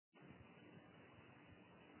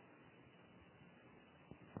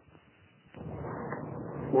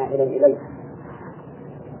مائلا إليه،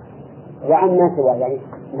 وعما سواه يعني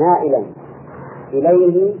مائلا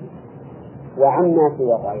إليه وعما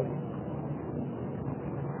سوى غيره،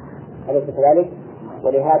 أليس كذلك؟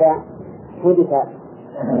 ولهذا حدث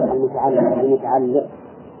المتعلق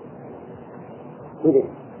حدث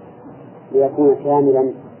ليكون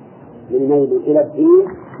شاملا للميل إلى الدين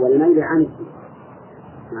والميل عن الدين.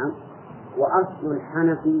 نعم. وأصل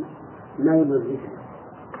الحنفي ميل الرجل،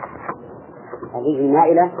 الرجل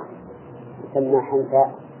مائلة يسمى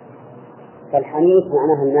حنفاء، فالحنيف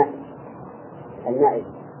معناها المائل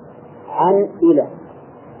عن إلى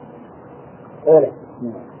أولى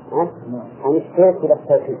عن الشرك إلى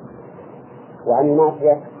التوحيد، وعن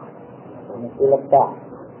المعصية إلى الطاعة.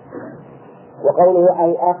 وقوله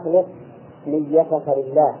أي أخلص نيتك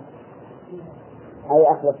لله،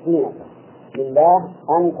 أي أخلص دينك لله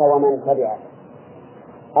أنت ومن تبعك،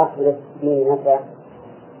 أخلص دينك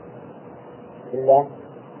لله.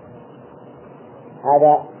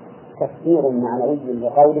 هذا تفسير معنوي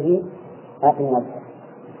لقوله أقم وجهك،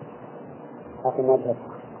 أقم وجهك،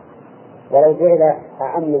 ولو جعل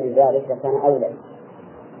أعم من ذلك لكان أولى،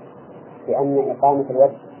 لأن إقامة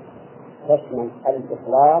الوجه تشمل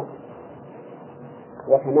الإخلاص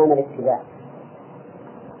وتمام الاتباع،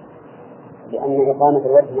 لأن إقامة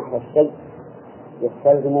الوجه نحو الشيء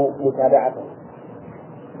يستلزم متابعته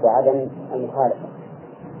وعدم المخالفة،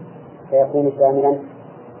 فيكون شاملا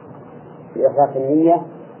لإخلاص النية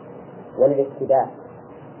والاتباع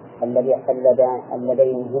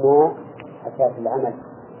اللذين هما أساس العمل.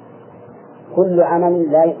 كل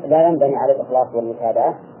عمل لا ينبني على الإخلاص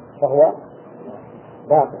والمتابعة فهو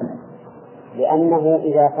باطل، لأنه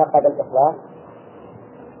إذا فقد الإخلاص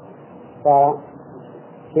صار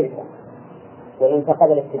شركا، وإن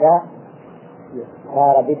فقد الاتباع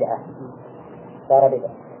صار بدعة.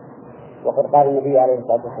 وقد قال النبي عليه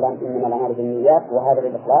الصلاة والسلام إنما الأعمال بالنيات، وهذا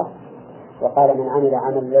للإخلاص، وقال من عمل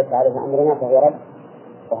عملا ليس عليه أمرنا فهو رد،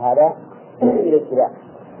 وهذا للاتباع.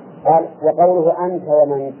 قال وقوله أنت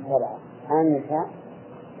ومن اتبعك، أنت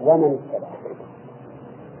ومن اتبعك،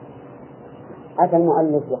 أتى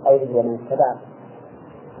المؤلف بقوله ومن اتبعك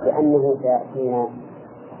لأنه فينا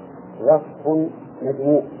وصف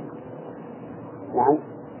مجموع. نعم.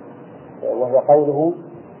 وهو قوله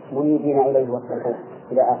منيبين إليه واتقوه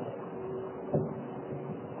إلى آخر.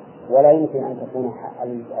 ولا يمكن أن تكون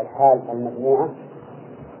الحال المجموعة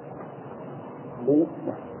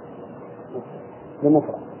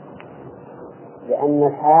بمفرد، لأن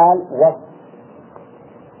الحال وصف،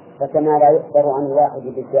 فكما لا يخبر عن الواحد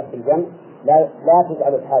بالجمع لا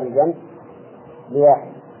تجعل الحال جمع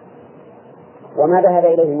لواحد. وما ذهب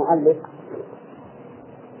إليه المؤلف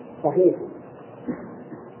صحيح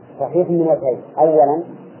من وجهين: أولا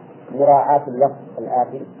مراعاة اللفظ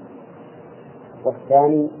الآتي،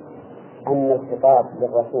 والثاني أن الخطاب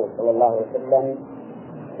للرسول صلى الله عليه وسلم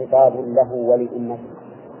خطاب له ولأمته،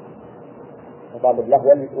 خطاب له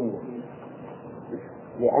وللأمة،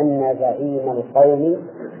 لأن زعيم القوم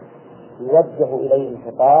يوجه إليه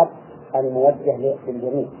الخطاب الموجه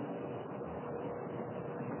للجميع.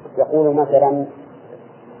 يقول مثلا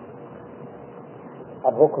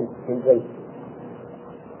الركن في البيت،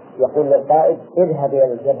 يقول للقائد اذهب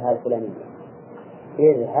إلى الجبهة الفلانية،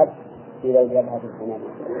 اذهب إلى الجبهة الفلانية.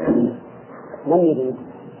 من يريد؟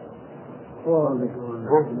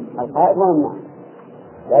 القائد ومن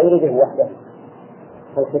لا يريده وحده.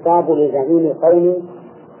 فالخطاب لزعيم القوم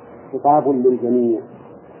خطاب للجميع،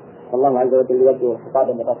 فالله عز وجل يوجه الخطاب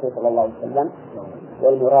للرسول صلى الله عليه وسلم،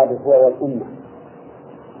 والمراد هو والأمة.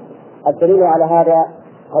 الدليل على هذا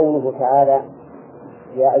قوله تعالى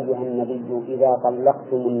يا أيها النبي إذا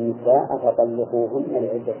طلقتم النساء فطلقوهن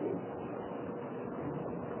لعدتهن.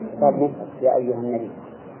 طب يا أيها النبي،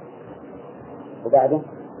 وبعده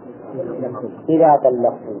إذا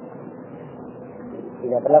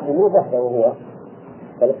طلقتم مو وحده وهو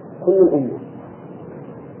بل كل الأمة.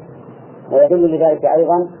 ويدل لذلك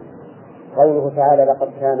أيضا قوله تعالى لقد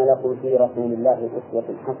كان لكم في رسول الله أسوة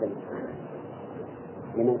حسنة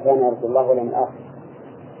لمن كان يرجو الله واليوم الآخر،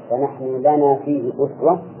 فنحن لنا فيه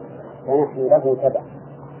أسوة فنحن له تبع.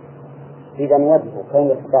 إذا وجه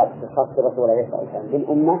كون الخطاب بخاص الرسول عليه الصلاة والسلام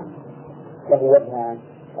بالأمة له وجهان: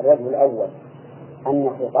 الوجه الأول أن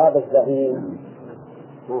خطاب الزعيم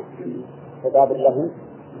خطاب له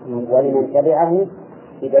ولمن تبعه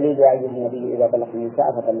بدليل يا أيها النبي إذا طلقتم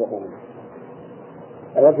النساء فطلقوهن.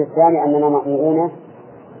 الوجه الثاني أننا مأمورون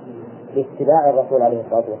باتباع الرسول عليه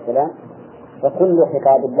الصلاة والسلام، فكل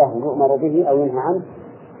خطاب له يؤمر به أو ينهى عنه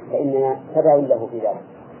فإننا تبع له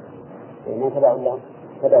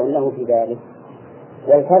في ذلك.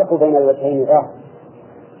 والفرق بين الوجهين ظاهر،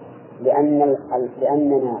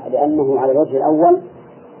 لأنه على الوجه الأول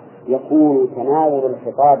يكون تناول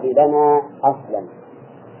الخطاب لنا أصلا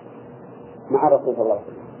مع الرسول صلى الله عليه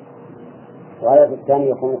وسلم، والآية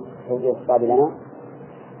الثانية يكون توجيه الخطاب لنا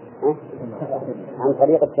عن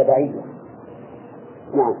طريق التبعية.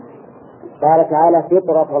 نعم. قال تعالى: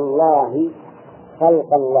 فطرة الله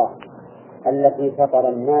خلق الله التي فطر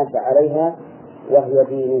الناس عليها وهي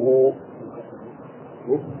دينه.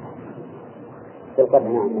 نعم.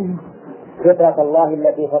 فطرة الله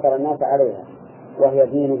التي فطر الناس عليها وهي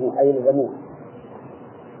دينه أي الجموع.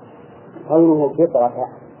 قوله فطرة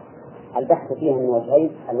البحث فيها من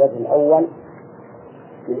وجهين: الوجه الأول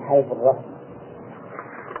من حيث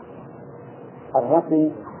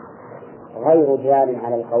الرسم غير جار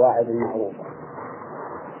على القواعد المعروفة،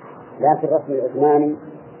 لا في الرسم العثماني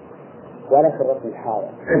ولا في الرسم الحاضر.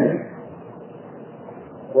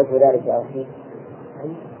 وجه ذلك يا أخي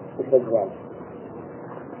وش ذلك؟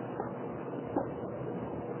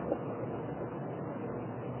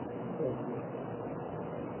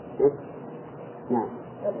 نعم.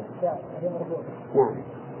 نعم.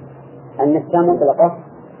 النساء مطلقة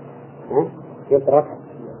يطرق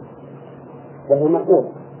وهي مرفوضة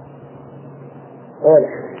أولا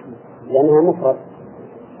لأنها مفرد،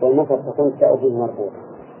 والمفرد تكون تاء فيه مرفوضة،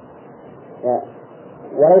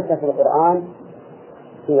 وليس في القرآن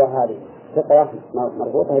سوى هذه فطرة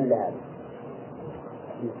مربوطة إلا هذه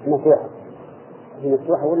مفتوحة. هي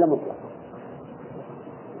مفتوحة ولا مطلقة؟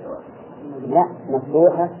 لا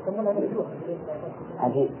مفتوحة.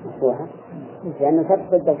 هذه مفتوحة لأنه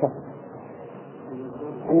تقصد الكسر،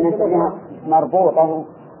 أنها مربوطة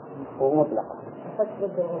ومطلقة.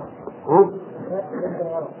 ها؟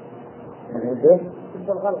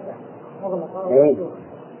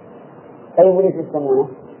 طيب وليش يسمونه؟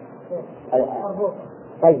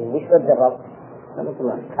 طيب وش بدل الربط؟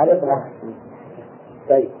 الإطلاق.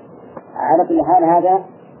 طيب على كل حال هذا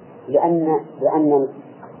لأن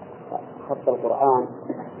خط القرآن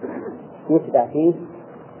يتبع فيه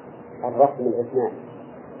الرسم العثماني.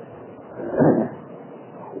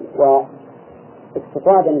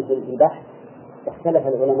 واستطرادا في البحث اختلف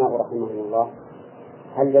العلماء رحمهم الله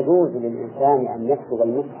هل يجوز للإنسان أن يكتب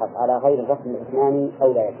المصحف على غير الرسم العثماني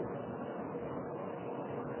أو لا يجوز.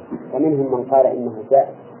 ومنهم من قال إنه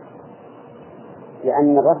جائز،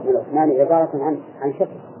 لأن الرسم العثماني عبارة عن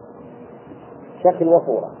شكل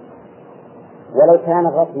وصورة، ولو كان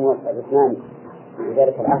الرسم العثماني في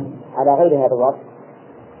ذلك العهد على غير هذا الوصف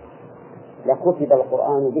لكتب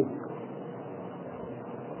القرآن به،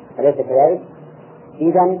 أليس كذلك؟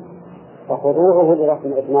 إذن فخضوعه لرسم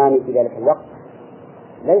العثماني في ذلك الوقت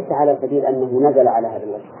ليس على سبيل أنه نزل على هذا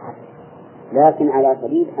الوجه، لكن على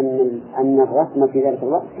سبيل أن الرسم في ذلك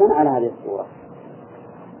الوقت كان على هذه الصورة.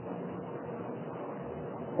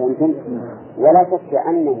 فهمتم؟ ولا شك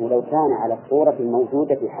أنه لو كان على الصورة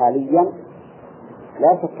الموجودة حاليا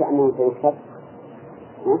لا شك أنه سيكتب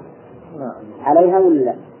عليها ولا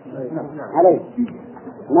لا؟ عليها.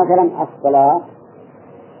 مثلا الصلاة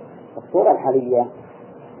الصورة الحالية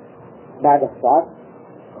بعد الصلاة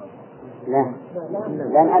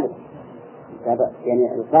لا ألف،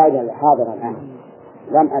 يعني القاعدة الحاضرة الآن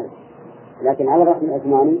لام ألف، لكن على الرسم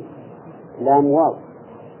العثماني لام واو.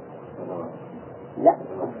 لا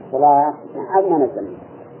الصلاة هذا ما نزل.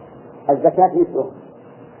 الزكاة مثله،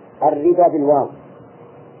 الربا بالواو،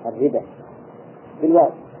 الربا بالواو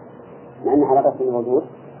لأن على الرسم الموجود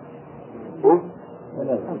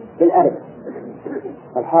بالألف.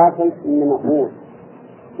 الحاصل إن نقول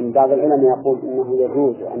إن بعض العلماء يقول إنه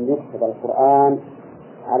يجوز أن يكتب القرآن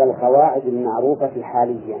على القواعد المعروفة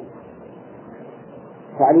حاليا.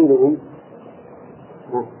 تعليلهم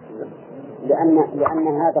لأن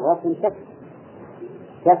هذا الرسم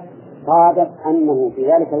شك صادف أنه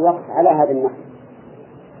في ذلك الوقت على هذا النحو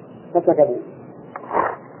فكتبوا،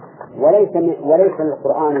 وليس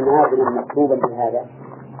القرآن نازلا مكتوبا بهذا.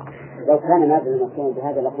 لو كان نازلا مكتوبا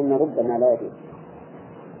بهذا لقلنا ربما لا يجوز،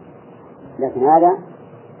 لكن هذا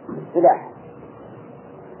اصطلاح،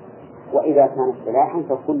 وإذا كان اصطلاحا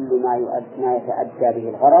فكل ما يتأدى به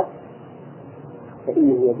الغرض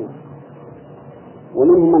فإنه يجوز.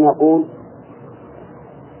 ومنهم من يقول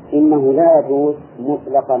إنه لا يجوز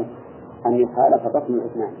مطلقا أن يخالف الرسم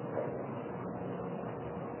العثماني،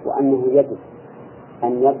 وأنه يجب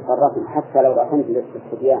أن يبقى الرسم حتى لو رسمت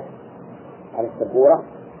للاستبيان على السبورة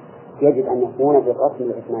يجب أن يكون بالرسم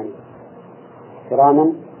العثماني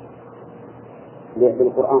احتراما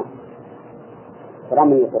للقرآن،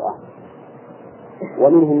 احتراما للقرآن.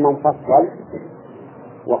 ومنهم من فصل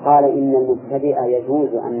وقال إن المبتدئ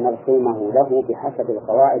يجوز أن نرسمه له بحسب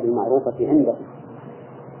القواعد المعروفة عنده،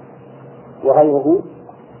 وغيره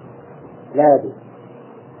لا يجوز.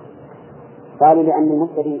 قالوا لأن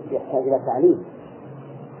المبتدئ يحتاج إلى تعليم،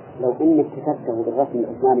 لو إنك كتبته بالرسم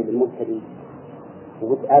العثماني بالمبتدئ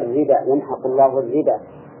وقلت الربا يمحق الله الربا،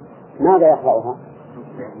 ماذا يقرأها؟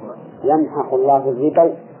 يمحق الله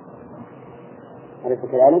الربا، أليس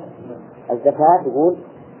كذلك؟ الزكاة يقول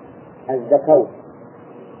الزكوت،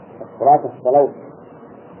 الصلاة الصلوت،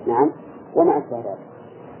 نعم، وما أشبه ذلك.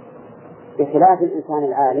 بخلاف الإنسان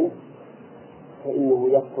العالم فإنه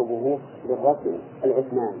يكتبه بالرسم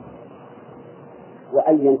العثماني.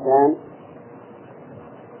 وأيا كان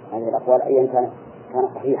هذه الأقوال أيا كان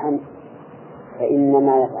صحيحا،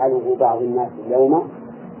 فإنما يفعله بعض الناس اليوم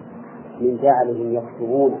من جعلهم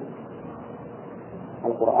يكتبون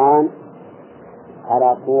القرآن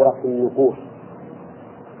على صورة النقوش،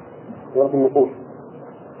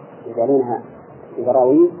 يجعلونها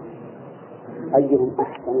إبراويل أيهم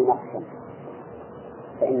أحسن نقشا،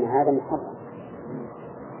 فإن هذا محرم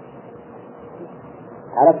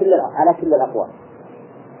على كل الأقوال،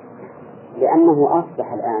 لأنه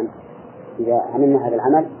أصبح الآن إذا عملنا هذا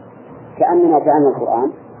العمل كأننا جعلنا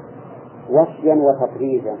القرآن وصيا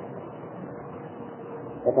وتطريزا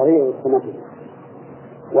وتطريز سنته.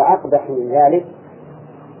 وأقبح من ذلك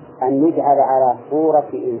أن يجعل على صورة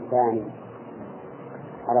إنسان،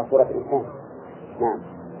 نعم.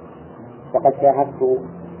 فقد شاهدت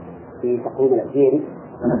في تقويم الأجيري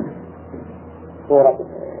صورة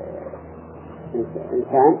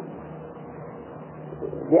إنسان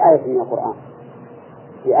بآية من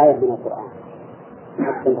القرآن،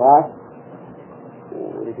 حسن راس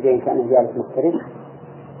ورجلين كأنه جالس مختلف،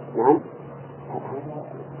 نعم،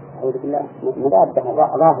 أعوذ بالله، مضادة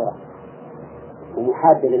ظاهرة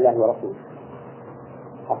ومحادة لله ورسوله.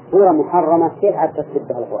 الصورة محرمة، كيف عاد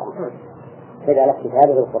تشبه القرآن؟ فإذا لك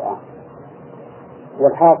هذا القرآن.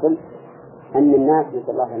 والحاصل أن الناس نسأل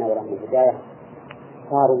الله لنا ولهم الهداية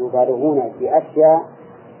صاروا يبالغون في أشياء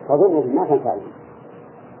تضرهم ما تنفعهم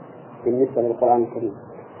بالنسبة للقرآن الكريم.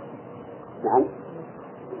 نعم.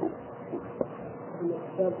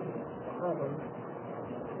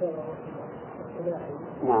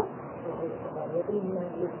 نعم.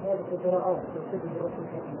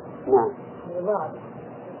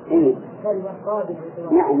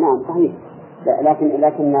 نعم. نعم صحيح. لكن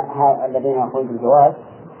الذين يقولون بالجواز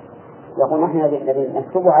يقول نحن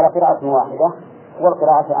نكتبه على قراءة واحدة،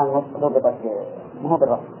 والقراءة الآن ضبطت ما هو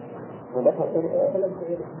بالرسم.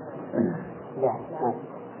 لا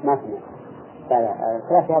ما في. لا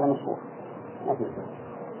الثلاثة هذا مشهور ما في.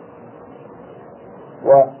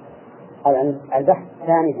 والبحث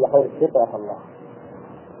الثاني في قول فطرة الله،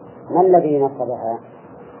 ما الذي نصبها؟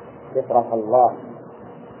 فطرة الله،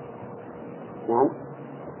 نعم،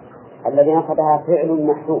 الذي نصبها فعل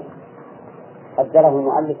محسوب قدره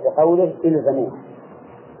المؤلف بقوله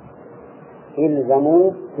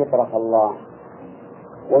إلزموا فطرة الله.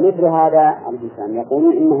 ومثل هذا الإنسان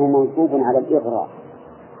يقولون إنه منصوب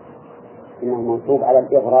على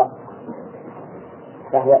الإغراء،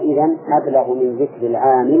 فهو إذن أبلغ من ذكر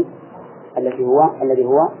العامل الذي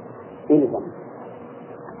هو إلزم،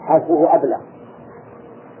 حسبه أبلغ،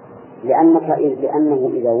 لأنه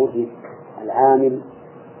إذا وجد العامل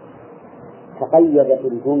تقيدت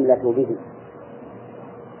الجملة به،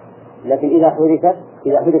 لكن إذا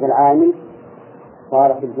حدث العامل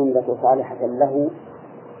صارت الجملة صالحة له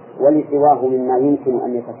ولسواه مما يمكن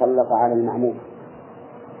أن يتسلط على المعمول.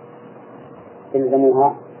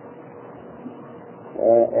 إلزموها،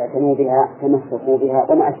 اعتنوا بها، تمسكوا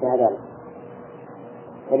بها، وما أشبه ذلك.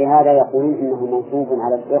 فلهذا يقولون إنه منصوب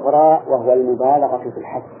على الإغراء وهو المبالغة في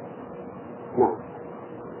الحث. نعم.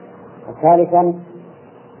 ثالثا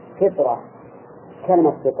فطرة،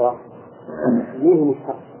 كلمة فطرة منه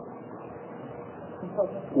مشتق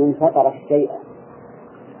من فطر الشيء،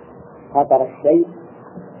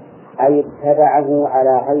 أي اتبعه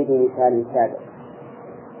على غير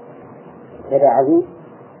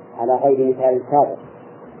مثال سابق،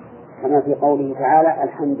 كما في قوله تعالى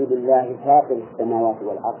الحمد لله فاطر السماوات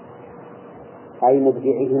والأرض، أي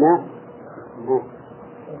مبدعهما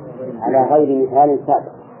على غير مثال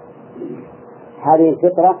سابق. هذه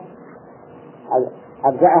الفطرة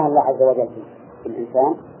أبدعها الله عز وجل في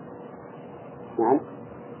الإنسان، نعم،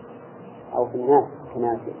 أو في الناس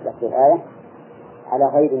كما في لفظ الآية على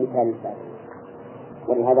غير مثال سابق.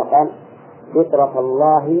 ولهذا قال فطرة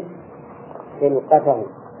الله خلقته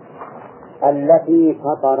التي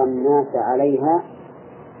فطر الناس عليها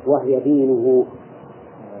وهي دينه.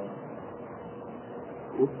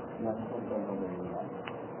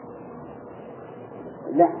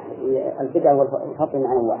 لا، البدع والفطر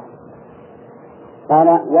معنى واحد. قال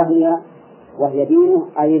وهي دينه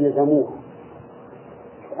أي لزموها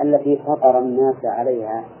التي فطر الناس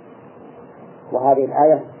عليها. وهذه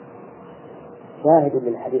الآية شاهد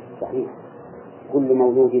للحديث الصحيح كل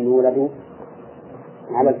مولود يولد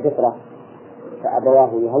على الفطرة فأبواه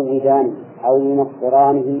يهودان أو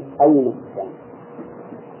ينصرانه أو يمسكانه.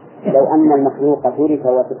 لو أن المخلوق ترك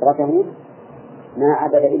وفطرته ما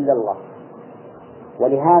عبد إلا الله.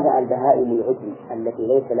 ولهذا البهائم العجم التي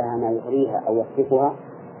ليس لها ما يغريها أو يخطفها،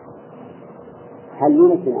 هل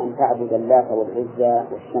يمكن أن تعبد اللات والعزى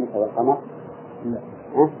والشمس والقمر؟ لا.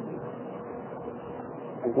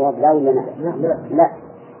 الجواب لا ولا لا.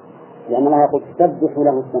 لأن الله يقول تسبح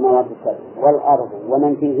له السماوات السبع والأرض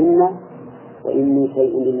ومن فيهن وإن من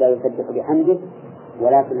شيء إلا يسبح بحمده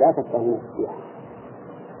ولكن لا تفقهون تسبيحه.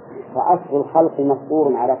 فأصل الخلق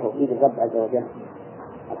مفطور على توحيد الرب عز وجل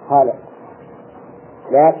الخالق،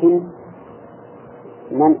 لكن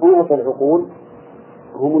من أوطى العقول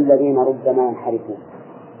هم الذين ربما ينحرفون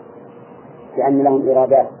لأن لهم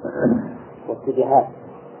إرادات واتجاهات،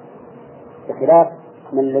 بخلاف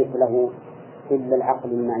من ليس له إلا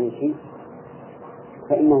العقل المعيشي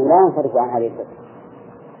فإنه لا ينصرف عن هذه الفكرة.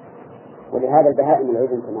 ولهذا البهائم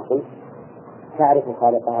العجم كما قلت تعرف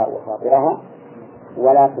خالقها وفاطرها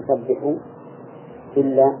ولا تسبح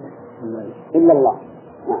إلا الله.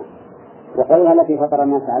 نعم. وقولها التي فطر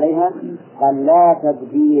الناس عليها قال لا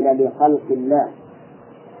تبديل لخلق الله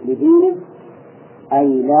لدينه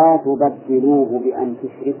أي لا تبدلوه بأن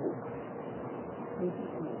تشركوا.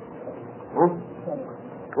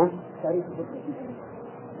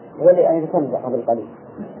 هو اللي أنا ذكرت قبل قليل.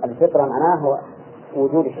 الفطرة معناه هو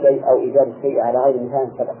وجود الشيء أو إيجاد الشيء على غير مثال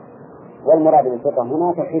سبق، والمراد بالفطرة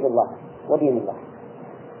هنا توحيد الله ودين الله.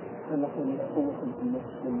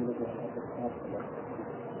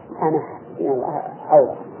 أنا دين الله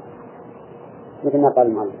أوضح مثل ما قال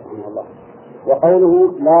المؤلف رحمه الله.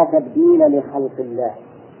 وقوله لا تبديل لخلق الله،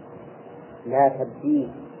 لا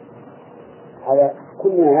تبديل، هذا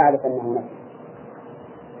كلنا يعرف أنه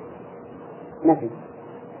نفي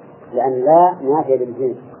لأن لا نافية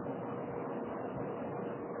للجنس،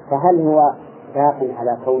 فهل هو باق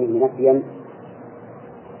على كونه نفيا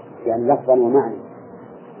يعني لفظا ومعنى،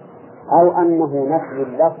 أو أنه نفي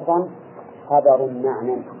لفظا خبر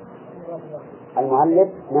معنى؟ المؤلف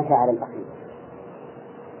مشى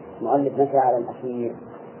على الأخير،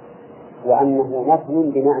 وأنه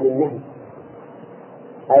نفي بمعنى النهي،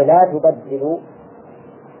 أي لا تبدل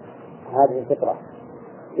هذه الفطرة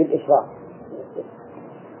بالإشراك.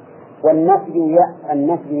 والنفي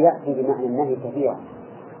يأتي بمعنى النهي كثيرا،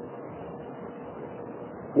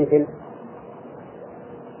 مثل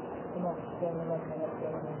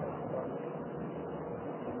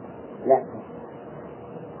لا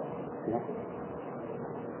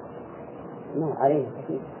عليه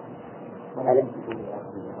كثير.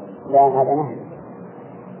 لا هذا نهي.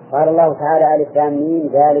 قال الله تعالى ألف لام ميم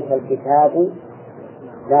ذلك الكتاب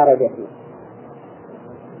لا ريب فيه،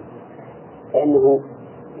 فإنه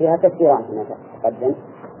فيها تفسيران كما تقدم،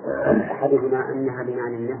 أحدهما أنها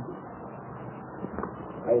بمعنى النهي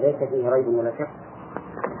أي ليس فيه ريب ولا شك،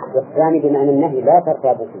 والثاني بمعنى النهي لا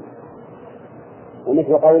ترتاب فيه،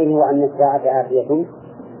 ومثل قوله وأن الساعة آتية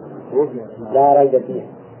لا ريب فيها.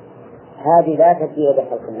 هذه لا تبديل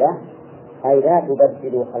بخلق الله أي لا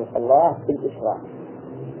تبدلوا خلق الله بالإشراك،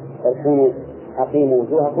 بل أقيموا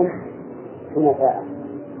وجوهكم حنفاء.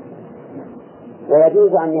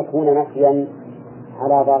 ويجوز أن يكون نفيا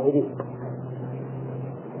على ظاهره،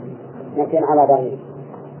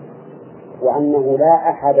 وأنه لا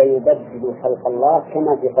أحد يبدل خلق الله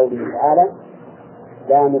كما في قوله تعالى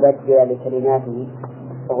لا مبدل لكلماته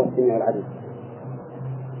وهو السميع العليم.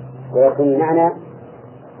 ويكون معنى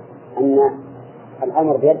أن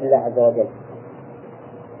الأمر بيد الله عز وجل،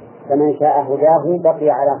 فمن شاء هداه بقي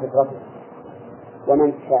على فطرته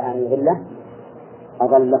ومن شاء أن يضله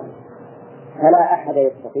أضله، فلا أحد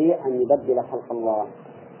يستطيع أن يبدل خلق الله.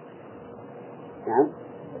 نعم.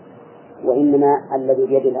 وإنما الذي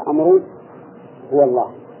بيد الأمر هو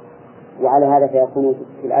الله. وعلى هذا فيكون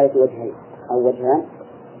في الآية وجهين أو وجهان.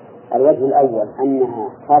 الوجه الأول أنها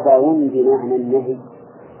خبر بمعنى النهي،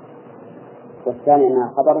 والثاني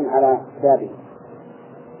أنها خبر على بابه.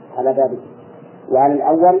 وعلى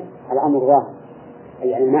الأول الأمر ظاهر، أي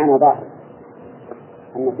يعني المعنى ظاهر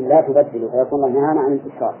أنك لا تبدل فيكون الله نهانا عن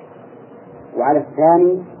الإشراك. وعلى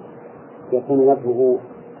الثاني يكون وجهه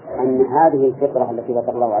أن هذه الفطرة التي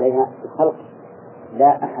فطر الله عليها الخلق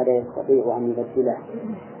لا أحد يستطيع أن يبدلها،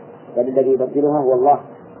 بل الذي يبدلها هو الله.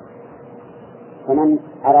 فمن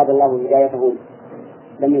أراد الله هدايته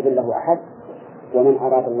لم يضله أحد، ومن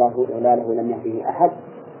أراد الله إضلاله لم يهده أحد،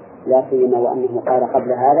 لا سيما وأنه قال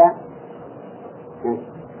قبل هذا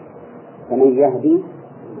فمن يهدي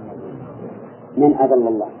من أضل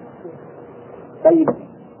الله. طيب،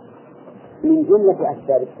 من جملة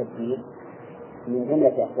أسباب التبديل من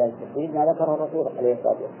جملة أحكام التفسير ما ذكره الرسول عليه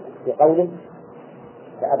الصلاة والسلام في قوله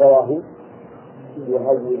فأبواه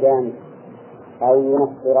يهودانه أو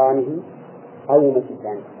ينصرانه أو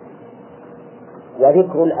يمجسانه.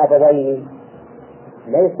 وذكر الأبوين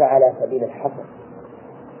ليس على سبيل الحصر،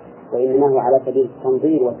 وإنما هو على سبيل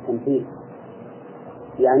التنظير والتمثيل،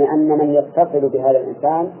 يعني أن من يتصل بهذا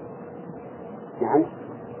الإنسان نعم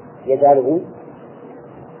يجعله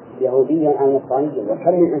يهوديا أو نصرانيا.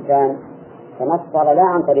 وكم من إنسان تنصر لا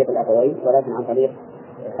عن طريق الأبوين ولكن عن طريق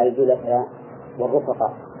الجلساء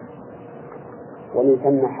والرفقاء. ومن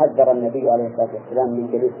ثم حذر النبي عليه الصلاة والسلام من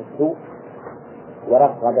جليس السوء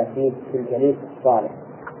ورغب فيه في الجليس الصالح،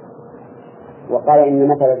 وقال إن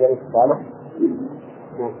مثل الجليس الصالح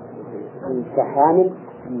كحامل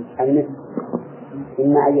المسك،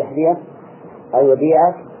 إما أن يحذيك أو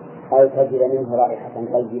يبيعك أو تجد منه رائحة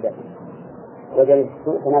طيبة. وجليس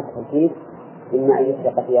السوء تنافح الكيس، إما أن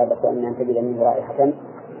يحرق ثيابك وإما أن تجد منه رائحة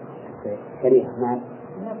كريهة. نعم.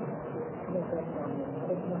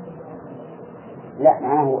 لا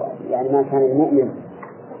معناه يعني ما كان المؤمن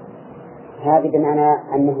هذا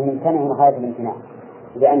بمعنى أنه ممتنع غاية الامتناع،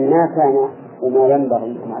 لأن ما كان وما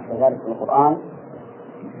ينبغي وما أشبه ذلك في القرآن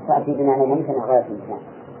تأتي بمعنى ممتنع غاية الامتناع.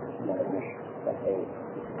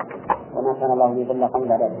 وما كان الله يضل قوم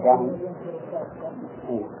بعد إذ جاءهم.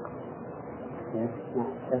 نعم.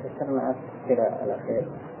 تذكرنا أسئلة الأخير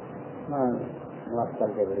ما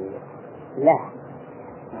نوصل جبرية. لا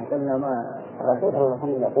قلنا ما الرسول صلى الله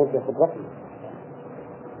عليه وسلم يقول في خطبته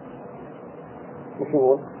وش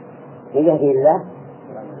يقول؟ من يهدي الله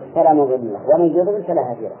فلا مضل له ومن يضلل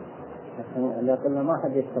فلا هادي له. اللي قلنا ما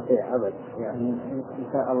حد يستطيع أبد، يعني إن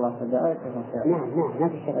شاء الله هدايته. نعم ما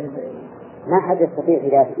في شك، ما حد يستطيع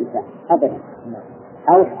هداية الإنسان أبدا. نعم.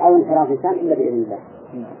 أو انحراف الإنسان إلا بإذن الله.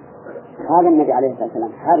 نعم. هذا النبي عليه الصلاة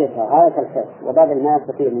والسلام حرص غاية الحرص وبذل ما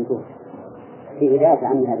يستطيع من جهد في هداية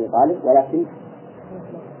عمه أبي طالب، ولكن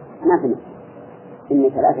ما سمع إن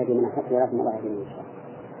ثلاثة من الحق ولكن الله يهدي من يشاء.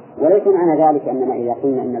 وليس معنى ذلك أننا إذا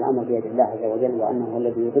قلنا أن الأمر بيد الله عز وجل وأنه هو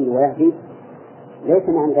الذي يضل ويهدي ليس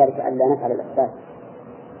معنى ذلك أن لا نفعل الأسباب،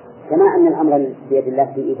 كما أن الأمر بيد الله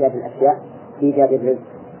في إيجاد الأشياء، في إيجاد الرزق،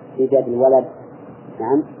 في إيجاد الولد،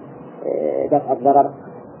 نعم، دفع الضرر.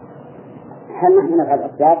 هل نحن نفعل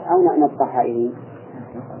الأسباب أو نبقى حائلين؟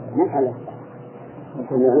 نفعل الأسباب.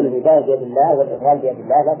 نحن نقول الهداية بيد الله والإضلال بيد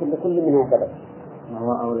الله، لكن لكل منها سبب. ما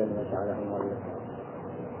هو أولى ما جعله المؤلف؟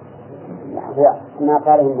 هو ما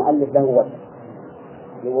قاله المؤلف له وجه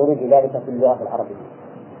لورود ذلك في اللغة العربية،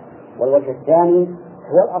 والوجه الثاني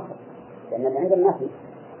هو الأصل، لأن عند النفي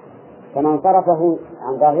فمن صرفه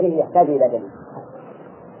عن ظاهره يحتاج إلى دليل.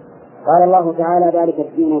 قال الله تعالى ذلك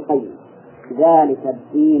الدين القيم، ذلك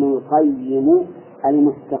الدين القيم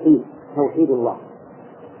المستقيم توحيد الله.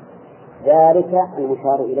 ذلك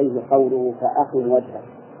المشار إليه قوله فأقم وجهك،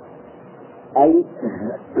 أي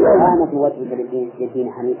إقامة وجهك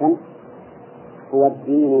للدين حنيفا هو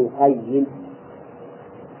الدين القيم.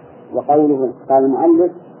 وقوله قال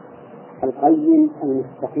المؤلف القيم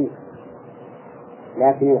المستقيم،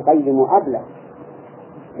 لكن القيم أبلغ،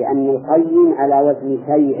 لأن القيم على وزن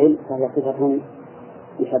فيعل فهي صفة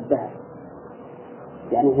مشبهة،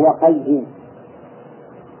 يعني هو قيم،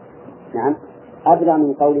 نعم، أبلغ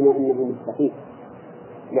من قولنا إنه مستقيم،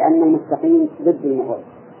 لأن المستقيم ضد المعوج،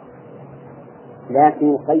 لكن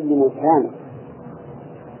القيم الكامل،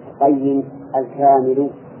 القيم الكامل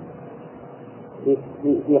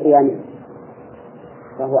في قيامه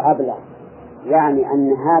فهو أبلغ، يعني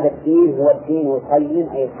أن هذا الدين هو الدين القيم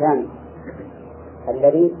أي الكامل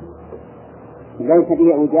الذي ليس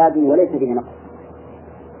فيه إيجاد وليس فيه نقص،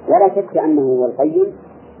 ولا شك أنه هو القيم،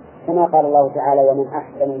 كما قال الله تعالى ومن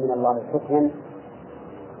أحسن من الله حكما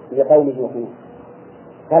لقوله وحكمه،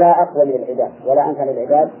 فلا أقوى من العباد ولا أنفع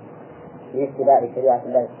للعباد لاتباع شريعة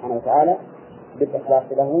الله سبحانه وتعالى بالإخلاص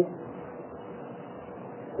له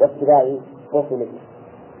واتباع رسله.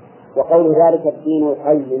 وقول ذلك الدين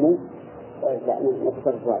القيم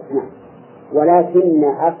نعم. ولكن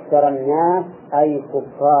أكثر الناس أي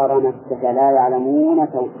كفار مكة لا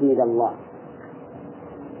يعلمون توحيد الله.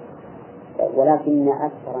 ولكن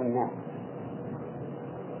أكثر الناس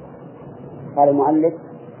قال المؤلف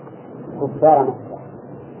كفار مكة،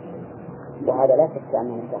 وهذا لا شك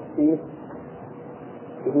أنه تخصيص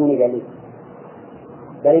بدون دليل،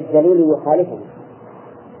 بل الدليل يخالفه،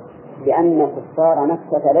 لأن كفار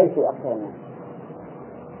مكة ليسوا أكثر الناس،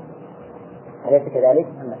 أليس كذلك؟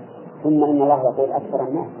 ثم إن الله يقول أكثر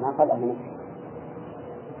الناس، ما قال أهل مكة،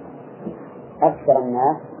 أكثر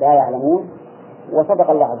الناس لا يعلمون. وصدق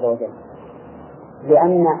الله عز وجل،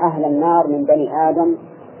 لأن أهل النار من بني آدم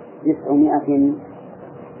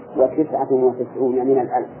 999 من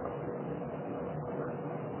 1000،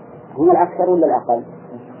 هم الأكثر ولا الأقل؟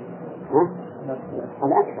 ها؟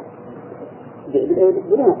 الأكثر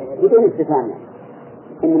بدون استفهام يعني.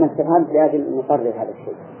 إنما استفهام لأجل نقرر هذا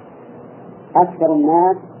الشيء. أكثر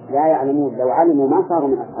الناس لا يعلمون، لو علموا ما صاروا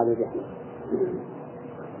من أصحاب الجحيم،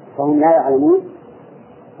 فهم لا يعلمون.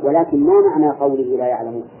 ولكن ما معنى قوله لا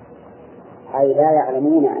يعلمون؟ أي لا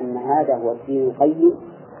يعلمون أن هذا هو الدين القيم،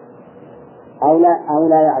 أو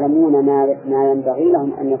لا يعلمون ما ينبغي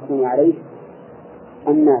لهم أن يكونوا عليه،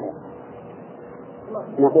 أم ماذا؟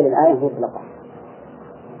 نقول الآية مطلقة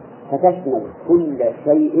فتشمل كل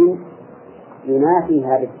شيء ينافي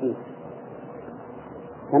هذا الدين،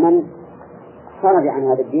 فمن خرج عن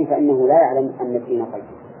هذا الدين فإنه لا يعلم أن الدين قيم،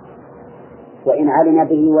 وإن علم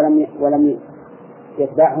به ولم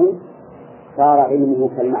يتبعه صار علمه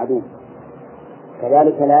كالمعدوم.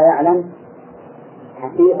 كذلك لا يعلم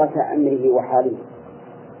حقيقة أمره وحاله،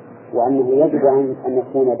 وأنه يجب أن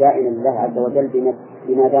يكون دائما لله عز وجل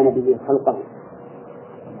بما دان به خلقه.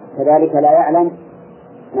 كذلك لا يعلم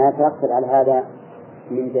ما يترتب على هذا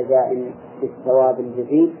من جزاء بالثواب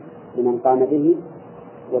الجزيل لمن قام به،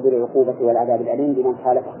 وبالعقوبة والعذاب الأليم لمن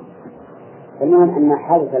خالفه. المهم أن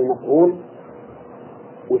حدث المفعول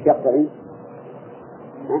وش يقتضي؟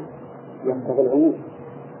 يقتضي العموم،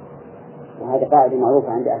 وهذا قاعدة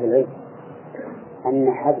معروفة عند أهل العلم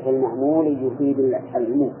أن حذف المعمول يفيد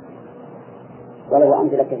العموم، وله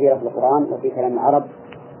أمثلة كثيرة في القرآن وفي كلام العرب،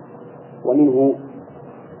 ومنه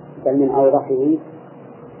بل من أوضحه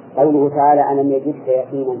قوله تعالى ألم يجدك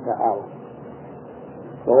يتيما فآوى،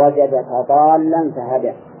 ووجدك ضالا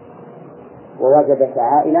فهدى، ووجدك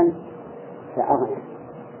عائلا فأغنى.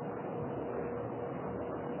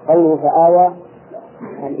 قوله فآوى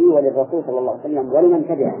الإيوة للرسول صلى الله عليه وسلم ولمن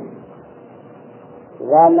تبعه،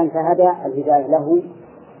 ضالا فهدى الهداية له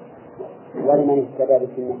ولمن اهتدى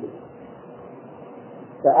بسنته،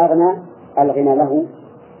 فأغنى الغنى له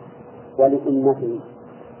ولأمته،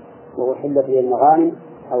 وأحلت به المغانم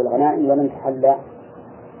أو الغنائم ولم تحل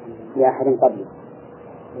لأحد قبله.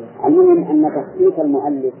 المهم أن تخصيص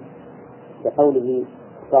المؤلف بقوله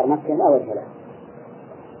كفار مكة لا وجه له،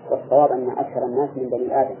 والصواب أن أكثر الناس من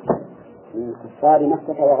بني آدم من كفار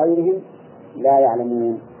مكة وغيرهم لا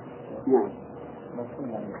يعلمون. نعم.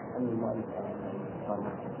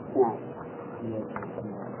 نعم.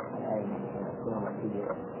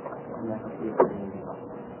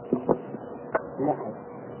 لا.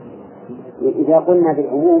 إذا قلنا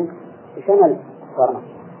بالعموم شمل كفار مكة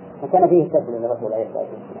فكان فيه تسليم للرسول عليه الصلاة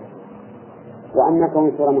والسلام، وأن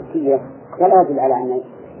كون سورة مكية فلا يدل على أن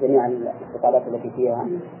جميع الخطابات التي فيها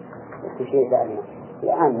تشير إلى أهل مكة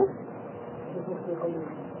هي عامة.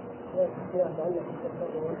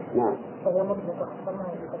 نعم. فهي مطلقة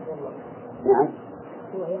قرنها بتقوى الله. نعم.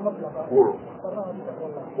 وهي مطلقة. نعم. قرنها بتقوى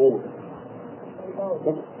الله.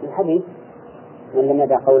 الحديث من لم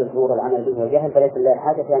يدع قول الزور والعمل به والجهل فليس لله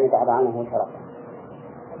حاجة في أن يدع طعامه وشرابه.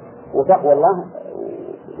 وتقوى الله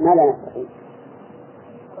ما لا نستطيع.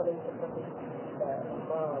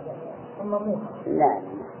 لا.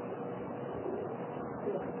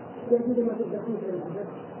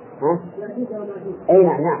 ها؟ أي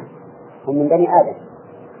نعم هم من بني آدم،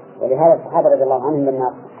 ولهذا الصحابة رضي الله عنهم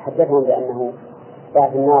لما حدثهم بأنه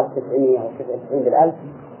بعث النار 999,000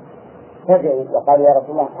 فزعوا وقالوا يا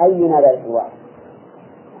رسول الله أينا ذلك الواحد؟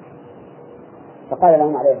 فقال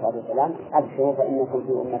لهم عليه الصلاة والسلام أبشروا فإنكم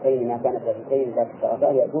في أمتين ما كانت ذاتين ذات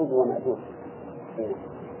الشرفاء يأجوج ومأجوج.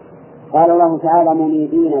 قال الله تعالى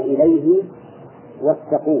منيبين إليه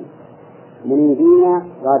واتقوا،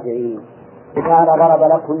 منيبين راجعين. تعالى ضرب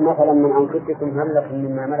لكم مثلا من أنفسكم هل لكم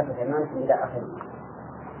مما ملكت أيمانكم إلى آخره.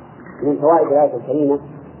 من فوائد الآية الكريمة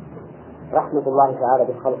رحمة الله تعالى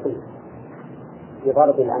بخلقه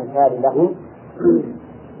بضرب الأمثال لهم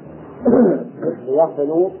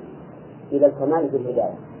ليصلوا إلى الكمال في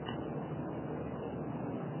الهداية.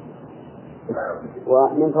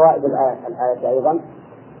 ومن فوائد الآية أيضا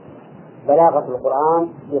بلاغة القرآن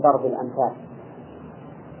بضرب الأمثال،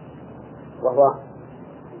 وهو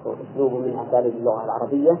أسلوب من أساليب اللغة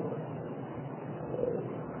العربية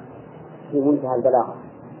في منتهى البلاغة.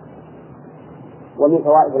 ومن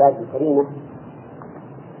فوائد الآية الكريمة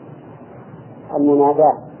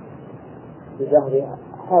المناداة بجهر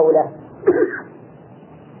هؤلاء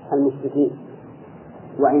المشركين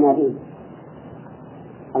وعنادهم،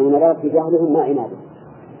 المناداة بجهلهم ما عنادهم.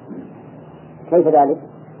 كيف ذلك؟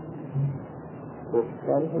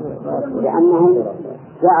 لأنهم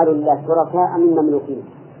جعلوا الله شركاء من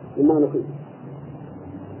مملوكين،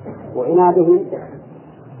 وعنادهم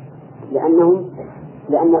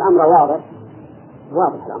لأن الأمر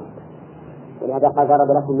واضح الأمر، ولهذا قال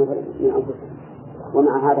ضرب لكم من أنفسكم،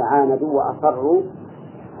 ومع هذا عاندوا وأصروا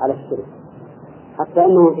على الشرك. حتى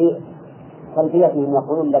أنه في تلبيتهم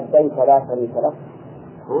يقولون لبيك لا شريك لك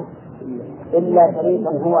إلا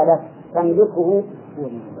شريكا هو لك تملكه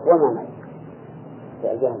وما ملك.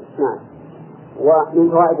 نعم.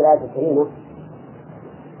 ومن فوائد الآية الكريمة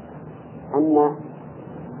أن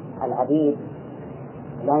العبيد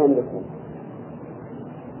لا يملكون،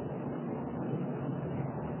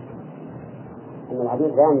 أن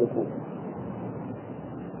العبيد لا يملكون.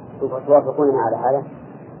 توافقوننا على هذا؟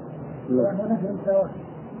 لا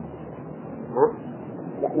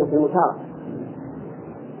مثل المشاركة.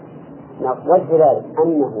 وجه ذلك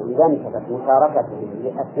أنه إذا انتفت مشاركتهم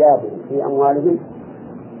لأسبابهم في أموالهم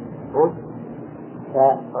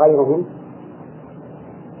فغيرهم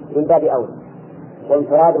من باب أولى،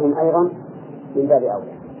 وانفرادهم أيضا من باب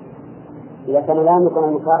أولى. إذا كان لا يملك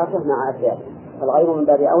المشاركة مع أسبابهم فالغير من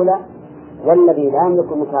باب أولى، والذي لا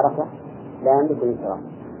يملك المشاركة لا يملك الانفراد.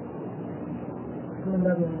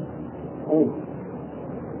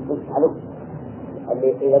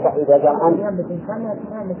 اللي إذا جاء أنت يملك الإنسان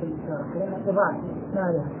لا يملك المشاركة لأن الطباع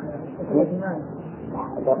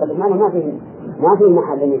ما فيه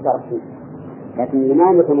محل يشارك فيه، لكن اللي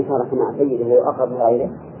ما يملك المشاركة مع سيده وهو أقرب من غيره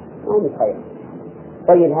ما يملك خير.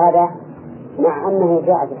 طيب هذا مع أنه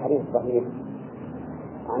جاء في الحديث الصحيح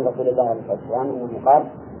عن رسول الله عليه الصلاة والسلام أنه قال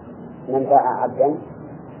من باع عبدا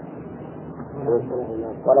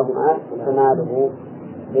وله مال فماله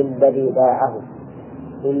للذي باعه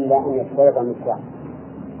إلا أن يشترط المشتاق.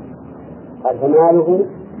 قال فماله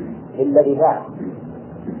للذي باعه،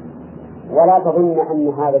 ولا تظن أن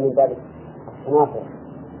هذا من باب التناصر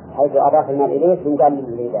حيث أضاف المال إليه ثم قال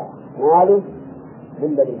للذي باعه ماله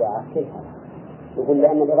للذي باعه. كيف هذا؟ يقول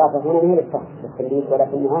لأن الإضافة هنا من الشخص بالتلبيس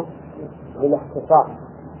ولكنها للاختصاص،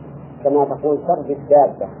 كما تقول سرد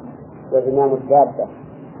الدابة وزمام الدابة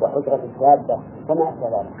وحجرة الدابة فما أشبه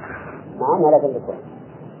ذلك، مع أنها لا تملكها.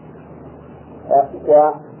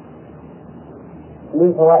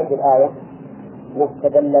 ومن فوائد الآية ما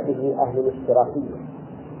استدل به أهل الاشتراكية،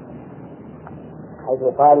 حيث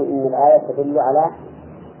قالوا إن الآية تدل على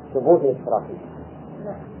ثبوت الاشتراكية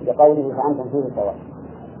لقوله فأنتم فيه سواء.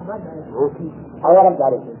 أو رد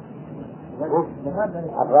عليهم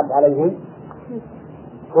الرد عليهم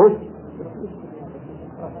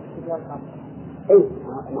إيه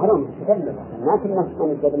معلوم استدلوا، ما كل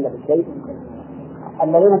من استدل بالشيء.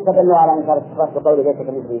 الذين استدلوا على إنكار الصفات بقول ليس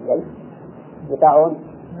كمثله شيء يطاعون،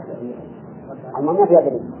 أما ما فيها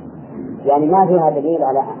دليل، يعني ما فيها دليل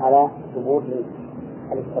على ثبوت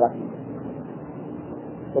الاشتراكية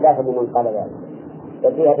خلافا لمن قال ذلك،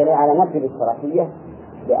 بل فيها دليل على نفي الاشتراكية،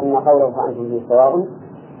 لأن قوله فأنتم فيه سواء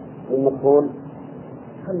من مدخول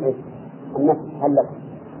النفس هل لكم،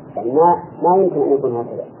 يعني ما يمكن أن يكون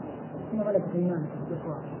هكذا.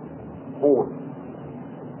 أيوة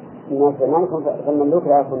الناس ما يكون فالمملوك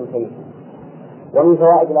لا يكون شيئا. ومن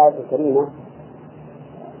فوائد الآية الكريمة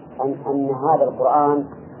أن هذا القرآن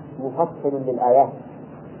مفصل للآيات،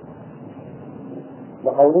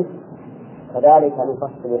 لقوله كذلك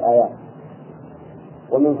نفصل الآيات.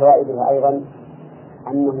 ومن فوائدها أيضا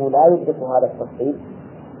أنه لا يدرك هذا التفصيل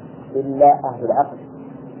إلا أهل العقل.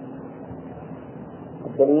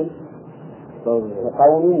 الدليل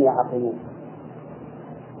لقوم يعقلون.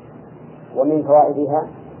 ومن فوائدها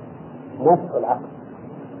نفع العقل،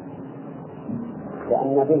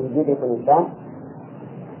 لأن به يدرك الإنسان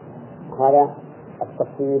هذا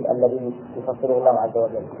التفصيل الذي يفصله الله عز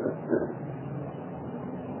وجل.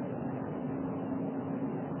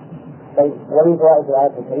 طيب ومن فوائد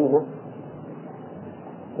الآية الكريمة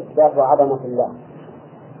إثبات عظمة الله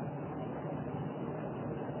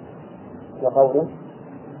وقوله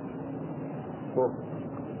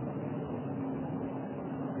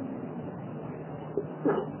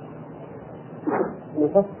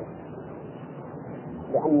نفصل،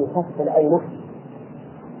 لأن نفصل أي نفس،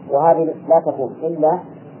 وهذه لا تكون إلا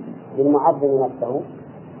للمعظم نفسه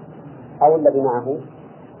أو الذي معه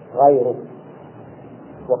غيره.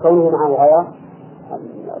 وكونه معه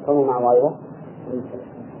غيره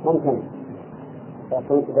ممكن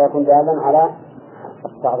إذا يكون دالا على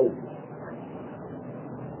التعظيم.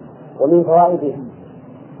 ومن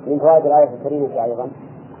فوائد الآية الكريمة أيضا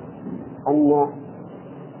أن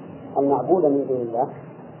المعبود من دون الله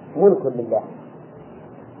ملك لله.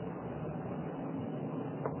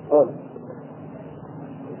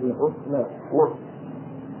 نعم،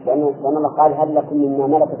 لأن الله قال هل لكم مما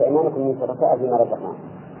ملكت أيمانكم من شركاء فيما رزقناكم.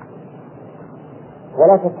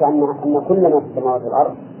 ولا شك أن كل ما في السماوات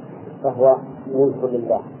والأرض فهو ملك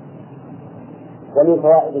لله. ومن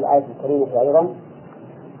فوائد الآية الكريمة أيضا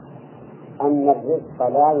أن الرزق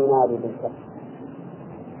لا ينال بالكسب،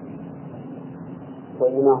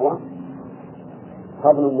 وإنما هو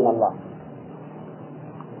فضل من الله.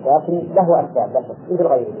 لكن له أسباب لا شك مثل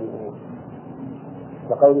غيره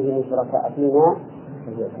كقوله من شركاء فيما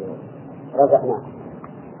رزقناه.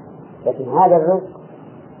 لكن هذا الرزق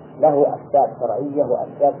له أسباب شرعية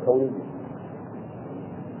وأسباب كونية.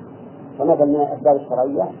 فمثلا من الأسباب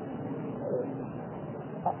الشرعية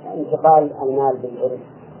انتقال المال بالعرف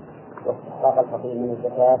واستحقاق الفقير من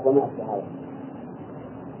الزكاة وما أشبه هذا.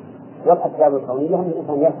 والأسباب الكونية أن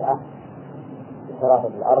الإنسان يسعى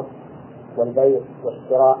لشراء الأرض والبيع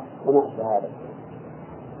والشراء وما أشبه هذا.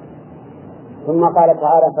 ثم قال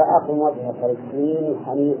تعالى فأقم وجهك للدين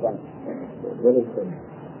حنيفا.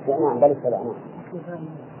 نعم بل السبع.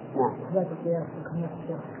 نعم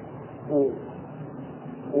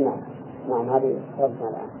نعم هذه ربنا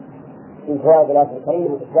الآن من فوائد الآية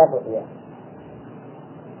الكريمة إثبات القياس.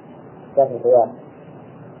 إثبات القياس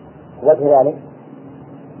وجه ذلك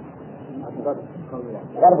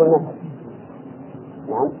ضرب المثل.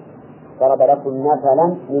 نعم ضرب لكم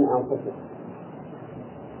مثلا من أنفسكم.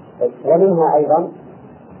 ومنها أيضا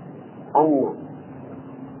أن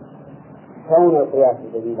كون القياس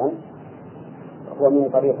جديدا هو من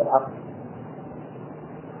طريق العقل،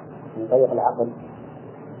 من طريق العقل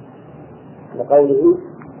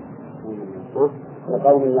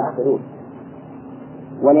لقوم يعقلون.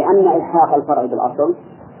 ولأن إلحاق الفرع بالأصل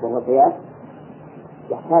وهو القياس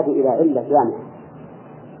يحتاج إلى علة جامعة،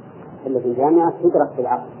 علة جامعة تدرك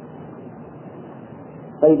بالعقل.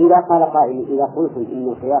 طيب إذا قال قائل إذا قلتم إن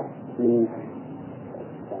القياس من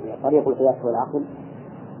يعني طريق القياس هو العقل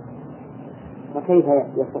فكيف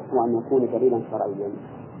يصح أن يكون دليلا شرعيا؟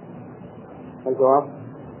 الجواب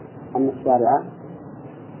أن الشارع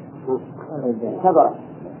كبر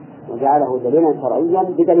وجعله دليلا شرعيا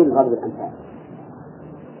بدليل غرب الأمثال.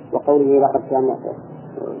 وقوله لقد كان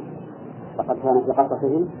في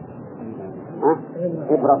قصصهم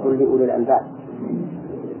عبرة لأولي الألباب.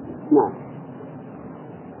 نعم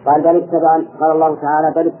قال الله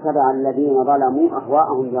تعالى بل اتبع الذين ظلموا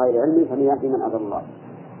أهواءهم بغير علم فمن يهدي من أضل الله.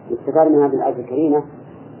 يستفاد من هذه الآية الكريمة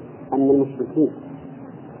أن المشركين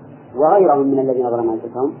وغيرهم من الذين ظلموا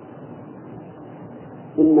أنفسهم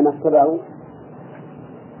إنما اتبعوا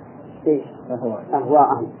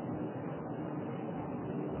أهواءهم.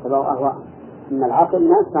 إن العقل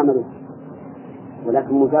ما يستعملون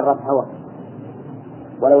ولكن مجرد هوى،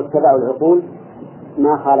 ولو اتبعوا العقول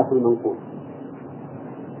ما خالفوا المنقول.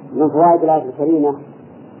 من فوائد الآية الكريمة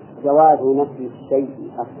جواز نفي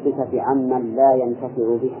الشيء الصفة عمن لا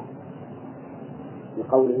ينتفع بها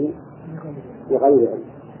لقوله بغير علم.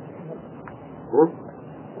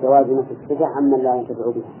 جواز نفي الصفة عمن لا ينتفع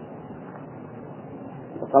بها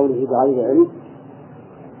لقوله بغير علم.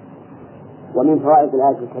 ومن فوائد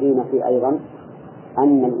الآية الكريمة في أيضا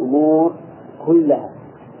أن الأمور كلها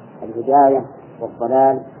الهداية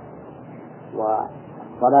والضلال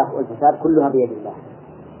والصلاح والفساد كلها بيد الله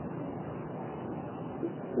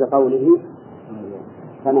لقوله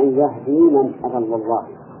فمن يهدي من أضل الله.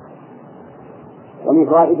 ومن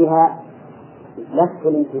فوائدها لفت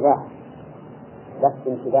الانتباه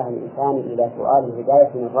الإنسان إلى سؤال الهداية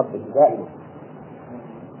من ربه دائما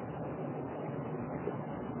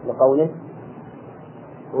لقوله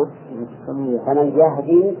فمن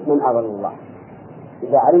يهدي من أضل الله.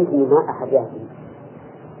 إذا علمت أن ما أحد يهدي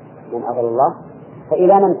من أضل الله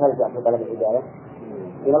فإلى من تلجأ في طلب الهداية؟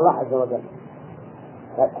 إلى الله عز وجل.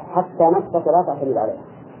 حتى نفسك لا تعتمد عليها،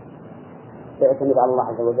 تعتمد على الله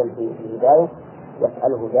عز وجل في الهداية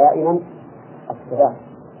واسأله دائما الثبات.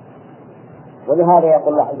 ولهذا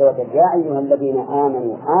يقول الله عز وجل يا أيها الذين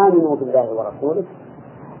آمنوا بالله ورسوله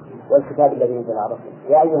والكتاب الذي نزل على رسوله.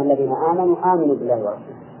 يا أيها الذين آمنوا بالله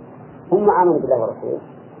ورسوله. هم آمنوا بالله ورسوله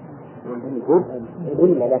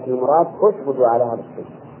إلا لكن المراد اثبتوا على هذا الشيء،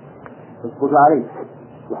 اثبتوا عليه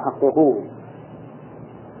وحققوه.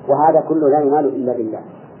 وهذا كله لا ينال إلا بالله.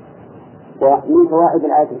 ومن فوائد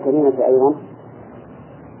الآية الكريمة أيضا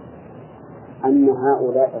أن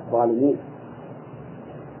هؤلاء الظالمين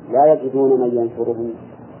لا يجدون من ينصرهم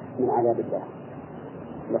من عذاب الله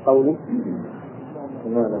لقوله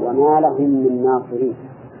وما لهم من ناصرين.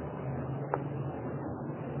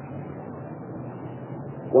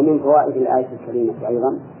 ومن فوائد الآية الكريمة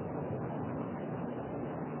أيضا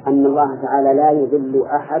أن الله تعالى لا يذل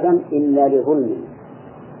أحدا إلا لظلمه.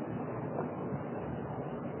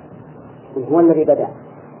 هو الذي بدأ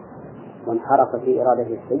وانحرف في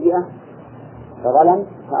إرادته السيئة فظلم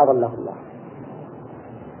فأضله الله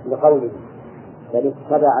لقوله بل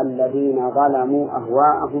اتبع الذين ظلموا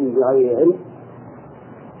أهواءهم بغير علم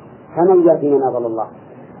فمن يهدي من أضل الله.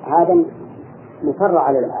 هذا مفر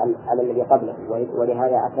على الذي قبله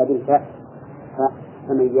ولهذا أتى بالفاء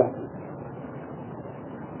فمن يهدي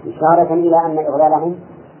إشارة إلى أن إضلالهم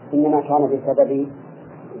إنما كان بسبب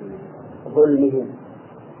ظلمهم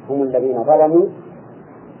هم الذين ظلموا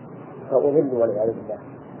فأضلوا والعياذ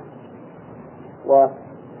بالله.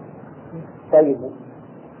 طيب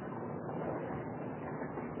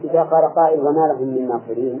إذا قال قائل وما لهم من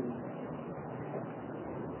ناصرين،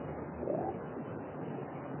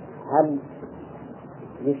 هل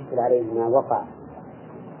يشكل عليه ما وقع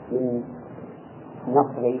من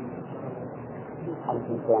نصر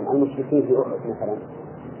المشركين في أحد مثلا؟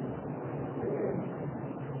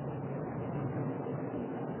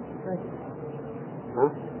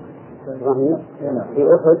 في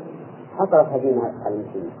أحد حصلت هزيمة على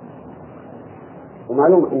المسلمين،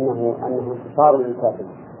 ومعلوم أنه انتصار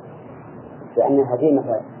للكافرين، لأن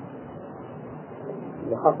الهزيمة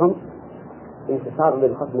لخصم انتصار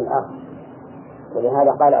للخصم الآخر،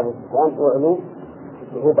 ولهذا قال أبو سفيان اعلوا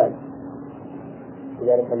هبل في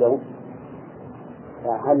ذلك اليوم.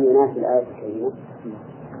 فهل ينافي الآية الكريمة؟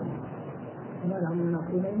 ما لهم من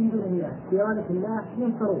ناصرين من دون الله، بإرادة الله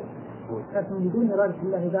ينصرون، لكن بدون إرادة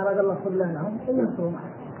الله إذا أراد الله خذلانهم ينصرون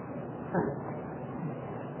أحد.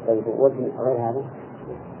 طيب وجه غير هذا؟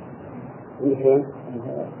 فين؟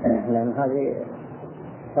 لأن هذه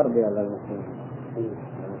تربية للمسلمين،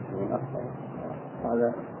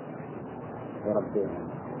 هذا يربيهم،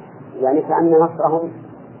 يعني كأن نصرهم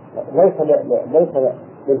ليس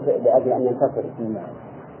لأجل أن ينتصروا،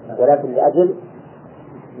 ولكن لأجل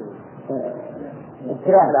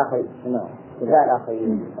ابتلاء الآخرين. ابتلاء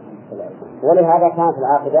الآخرين. ولهذا كانت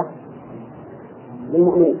العاقبة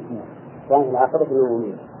للمؤمنين، كانت العاقبة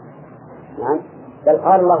للمؤمنين. نعم. بل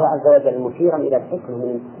قال الله عز وجل مشيرا إلى الحكمة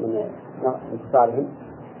من انتصارهم،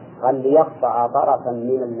 قال ليقطع طرفا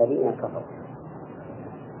من الذين كفروا،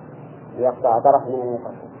 ليقطع طرفا من الذين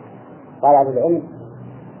كفروا. قال أهل العلم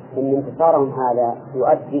إن انتصارهم هذا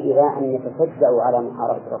يؤدي إلى أن يتشجعوا على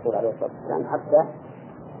محاربة الرسول عليه الصلاة والسلام حتى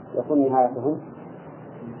يكون نهايتهم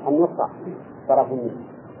أن يقطع طرف منه.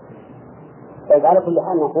 طيب على كل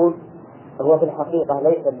حال نقول هو في الحقيقة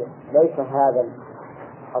ليس هذا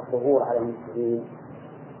الظهور على المسلمين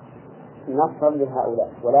نصرا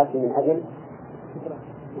لهؤلاء، ولكن من أجل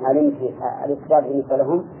الإثبات بالنسبة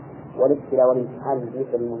لهم والابتلاء والامتحان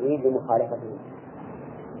بالنسبة للمؤمنين لمخالفتهم.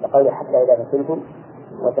 لقول حتى إذا قتلتم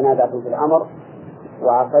وتنازعتم في الأمر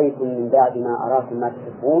وعصيتم من بعد ما أراكم ما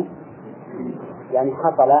تحبون، يعني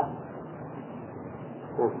حصل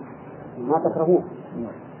ما تكرهون،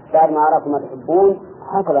 بعد ما أراكم ما تحبون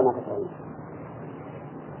حصل ما تكرهون.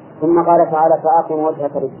 ثم قال تعالى فأقم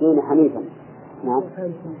وجهك للدين حنيفا. نعم.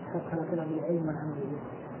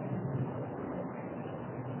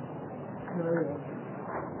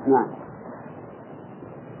 نعم.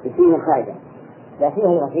 فيه الفائدة، لا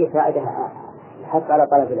فيه فائدة الحث على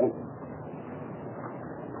طلب العلم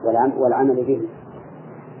والعمل به،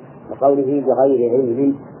 وقوله بغير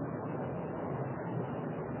علم.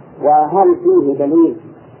 وهل فيه دليل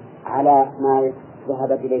على ما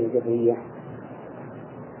ذهبت إليه الجبرية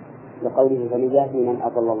لقوله فمن يهدي من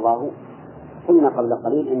أضل الله؟ قلنا قبل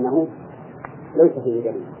قليل إنه ليس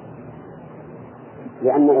فيه دليل،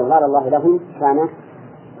 لأن إضلال الله لهم كان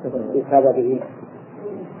بسببهم،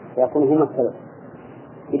 فيكون هم السبب،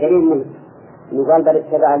 بدليل أنه قال بل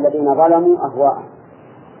اتبع الذين ظلموا أهواءهم،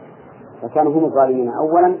 فكانوا هم الظالمين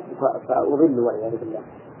أولا فأضلوا والعياذ بالله.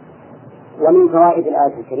 ومن فوائد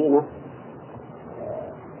الآية الكريمة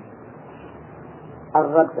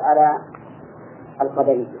الرد على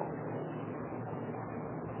القدرية.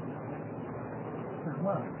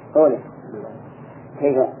 قوله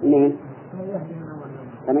كيف من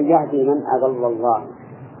فمن يهدي من أضل الله،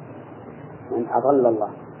 من أضل الله،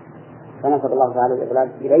 فنسب الله تعالى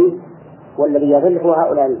الإضلال إليه، والذي يضل هو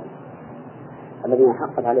هؤلاء الذين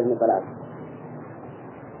حقت عليهم الضلال.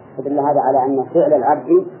 فدل هذا على أن فعل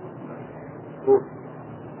العبد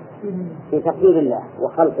في تقدير الله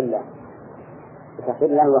وخلق الله، في تقدير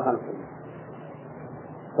الله وخلقه.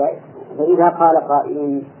 فإذا قال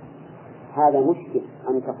قائل هذا مشكل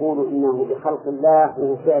أن تقولوا إنه بخلق الله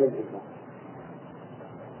وهو فعل الإنسان،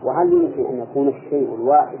 وهل يمكن أن يكون الشيء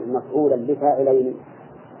الواحد مفعولا بفاعلين؟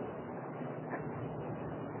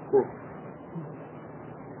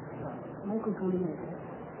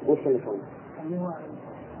 وش اللي يكون؟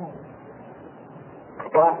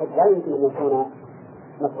 واحد لا يمكن أن يكون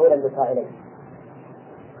مفعولا بفاعلين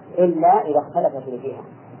إلا إذا اختلف في الجهة،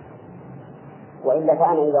 وإلا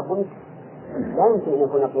فأنا إذا قمت لا يمكن أن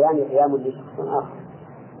يكون قيام لشخص آخر،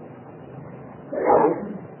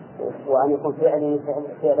 وأن يكون فعل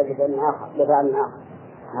لفعل آخر،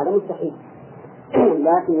 هذا مستحيل.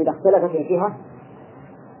 لكن إذا اختلفت الجهة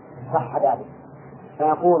صح ذلك،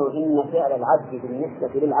 فيقول إن فعل العبد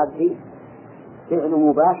بالنسبة للعبد فعل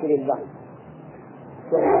مباشر له،